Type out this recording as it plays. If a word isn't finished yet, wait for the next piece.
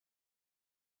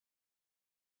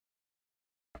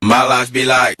My life be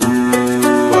like, ooh,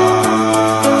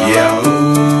 yeah,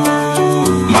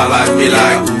 ooh. My life be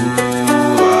like,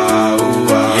 ooh,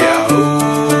 yeah, ooh.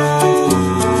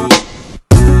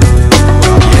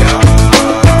 Yeah,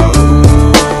 ooh.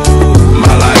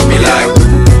 My life be like,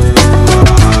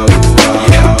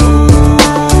 yeah, ooh.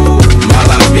 My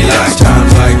life be like,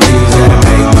 times like these that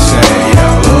make me say,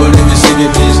 yeah, Lord, if you see me,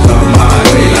 please come my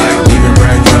way. Like, even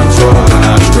breadcrumbs roll when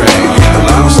I'm straight.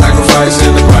 Yeah, I'm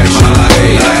sacrificing the price you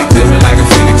pay. Like, living like a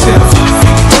fairy tale.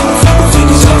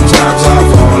 Sometimes I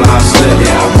fall, I slip.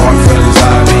 Yeah, more feelings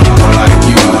I need, more like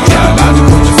you. Yeah, about to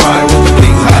put your fire with the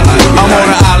things I like. I'm on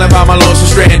an island by my lonesome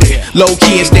stranded, low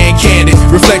key and staying candid,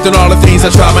 reflect on all the things I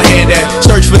try my hand at.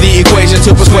 Search for the equation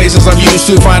to persuasions I'm used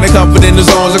to. Finding comfort in the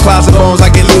zones of clouds and bones I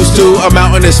get loose to. A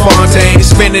mountain is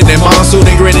spontaneous, spinning in monsoon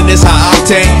and grinning is high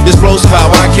octane. Explosive how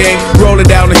I came, rolling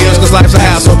down the hills cause life's a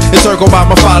hassle. Encircled by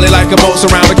my folly like a moat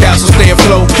around the castle. Stay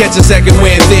afloat, catch a second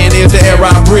wind, thin is the air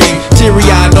I breathe.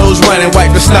 Teary-eyed nose running,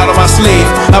 wipe the snot on my sleeve.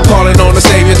 I'm calling on the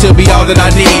Savior to be all that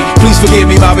I need. Please forgive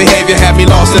me, my behavior had me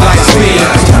lost in light speed.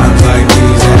 Times like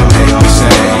these that make me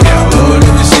say, yeah, Lord,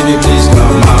 if you see me, please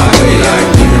come my way. Like,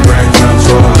 even breadcrumbs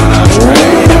roll when I'm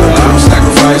straight. I'm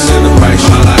sacrificing the price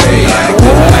you pay. Like,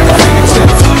 living like a fairy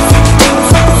tale.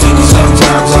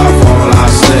 Sometimes I fall, I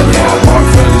slip. Yeah, more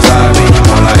feelings I need,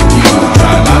 more like you.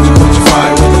 Try not to put your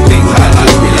fire with the things I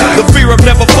like. The fear of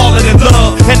never falling in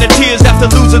love, and the tears after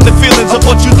losing the feelings of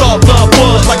what you thought love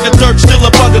was. Like the dirt still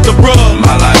up under the rug.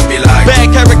 My life be like,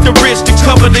 bad characteristics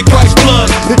covered in Christ's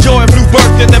blood. The joy of new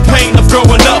birth and the pain of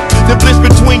growing up. The bliss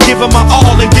between giving my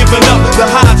all and giving up. The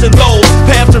highs and lows,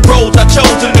 paths and roads I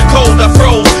chose. In the cold I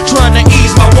froze, trying to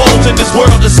ease my woes in this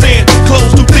world of sin.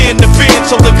 Close too thin to fit,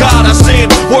 so the God I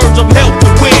send words of help to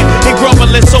win. And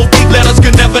grumbling so deep letters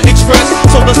can never express.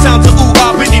 So the sounds of ooh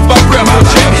ah beneath my breath. my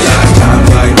life be like, times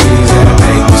like these that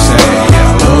make me say,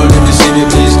 yeah, Lord, if you see me,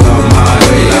 please come my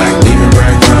way. Like, leaving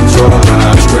breadcrumbs roll when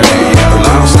I'm straight.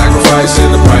 Yeah, I'm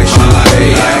sacrificing the price you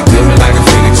pay. Like, living like a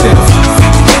fairy tale.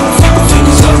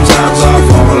 Sometimes I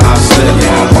fall, I slip.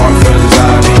 Yeah, more feelings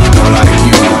I need, more like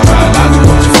you. Try not to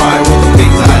put your fire with the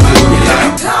things I do.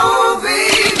 Like,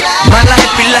 my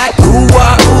life be like ooh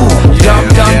ah ooh, dum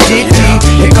dum ditty.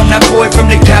 Here come that boy from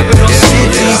the capital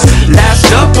city. Last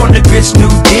up on the grits, new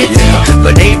ditty.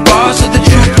 But 8 bars of the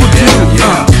truth will do.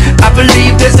 I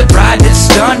believe there's a bride that's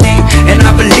stunning, and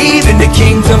I believe in the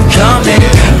kingdom coming.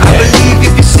 I believe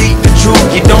if you seek the truth,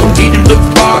 you don't need to look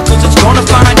far, cause it's gonna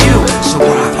find you. So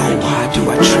why, oh why do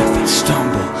I trip and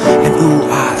stumble, and ooh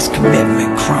ah's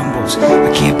commitment crumbles.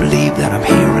 I can't believe that I'm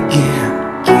here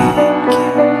again.